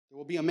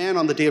will be a man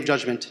on the Day of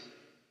Judgment,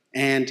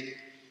 and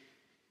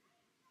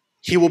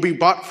he will be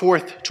brought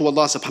forth to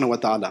Allah subhanahu wa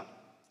ta'ala.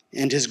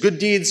 And his good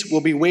deeds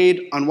will be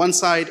weighed on one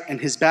side,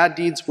 and his bad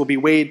deeds will be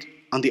weighed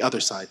on the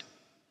other side.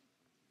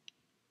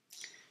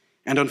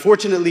 And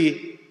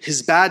unfortunately,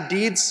 his bad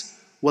deeds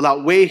will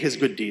outweigh his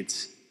good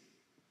deeds.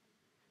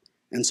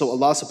 And so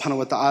Allah subhanahu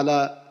wa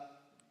ta'ala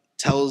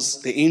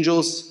tells the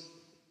angels,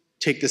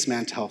 take this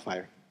man to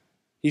hellfire.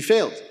 He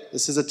failed.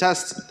 This is a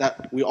test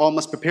that we all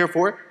must prepare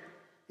for,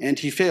 and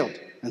he failed.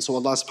 And so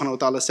Allah subhanahu wa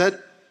ta'ala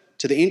said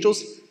to the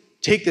angels,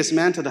 take this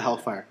man to the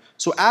hellfire.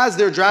 So as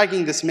they're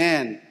dragging this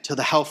man to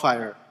the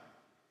hellfire,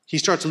 he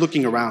starts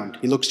looking around.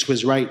 He looks to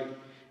his right,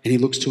 and he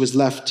looks to his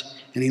left,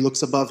 and he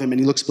looks above him, and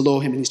he looks below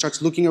him, and he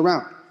starts looking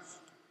around.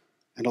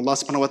 And Allah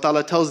subhanahu wa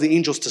ta'ala tells the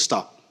angels to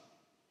stop.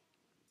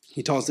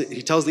 He tells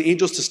the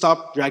angels to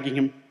stop dragging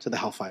him to the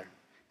hellfire.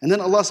 And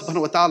then Allah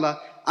subhanahu wa ta'ala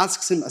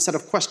asks him a set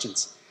of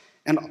questions.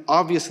 And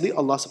obviously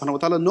Allah subhanahu wa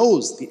ta'ala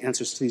knows the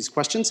answers to these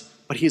questions,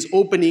 but he is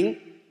opening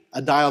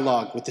a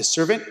dialogue with his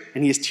servant,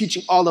 and he is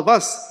teaching all of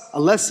us a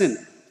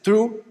lesson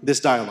through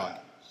this dialogue.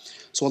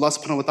 So Allah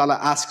subhanahu wa ta'ala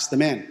asks the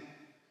man,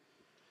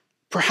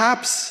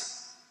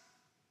 perhaps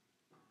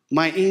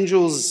my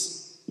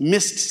angels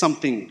missed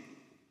something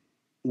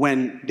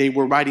when they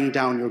were writing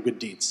down your good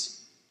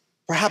deeds.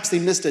 Perhaps they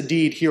missed a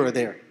deed here or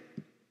there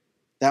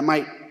that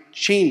might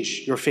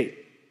change your fate.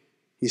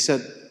 He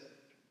said,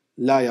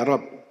 La ya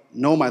Rabb,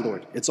 no my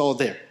Lord, it's all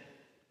there.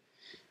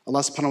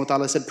 Allah subhanahu wa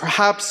ta'ala said,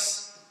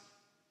 perhaps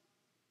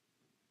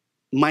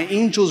my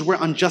angels were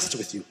unjust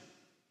with you.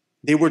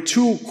 They were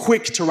too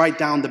quick to write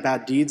down the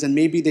bad deeds, and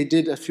maybe they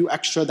did a few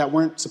extra that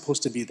weren't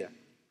supposed to be there.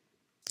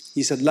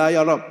 He said, La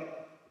ya Rabb,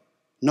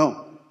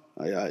 no,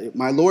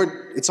 my Lord,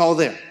 it's all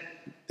there.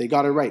 They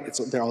got it right,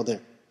 they're all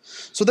there.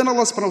 So then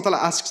Allah subhanahu wa ta'ala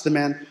asks the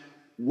man,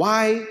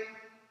 why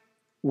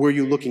were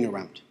you looking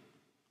around?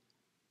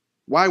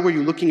 Why were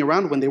you looking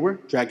around when they were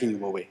dragging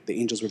you away? The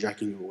angels were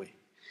dragging you away.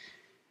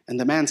 And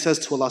the man says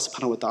to Allah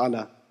subhanahu wa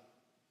ta'ala,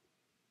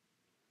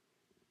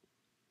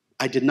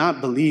 I did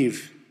not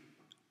believe,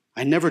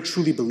 I never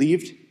truly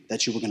believed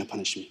that you were going to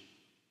punish me.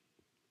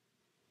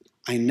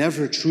 I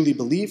never truly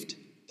believed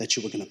that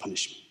you were going to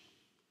punish me.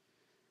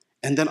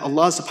 And then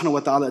Allah subhanahu wa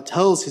ta'ala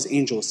tells his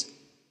angels,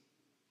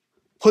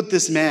 put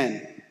this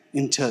man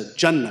into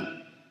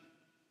Jannah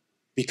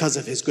because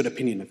of his good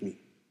opinion of me.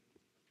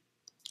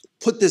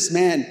 Put this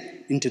man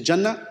into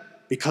Jannah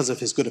because of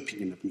his good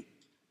opinion of me.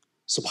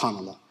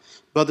 Subhanallah.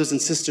 Brothers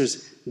and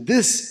sisters,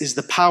 this is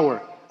the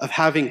power of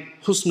having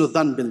Husn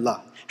Al-Dhan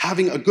Billah,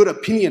 having a good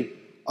opinion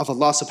of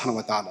Allah subhanahu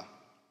wa ta'ala.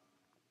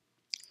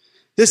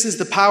 This is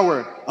the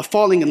power of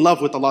falling in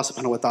love with Allah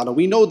subhanahu wa ta'ala.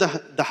 We know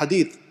the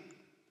hadith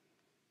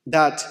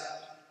that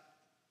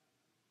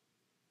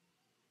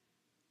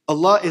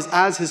Allah is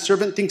as his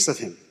servant thinks of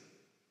him.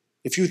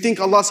 If you think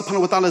Allah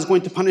subhanahu wa ta'ala is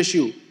going to punish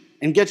you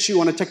and get you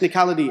on a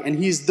technicality, and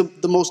he's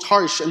the most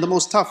harsh and the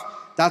most tough,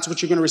 that's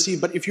what you're going to receive.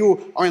 But if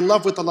you are in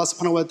love with Allah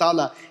subhanahu wa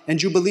ta'ala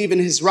and you believe in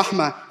his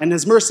rahmah and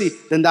his mercy,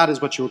 then that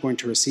is what you are going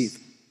to receive.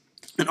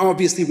 And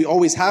obviously we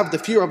always have the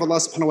fear of Allah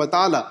subhanahu wa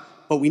ta'ala,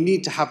 but we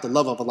need to have the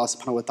love of Allah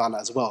subhanahu wa ta'ala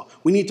as well.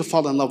 We need to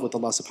fall in love with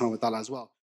Allah subhanahu wa ta'ala as well.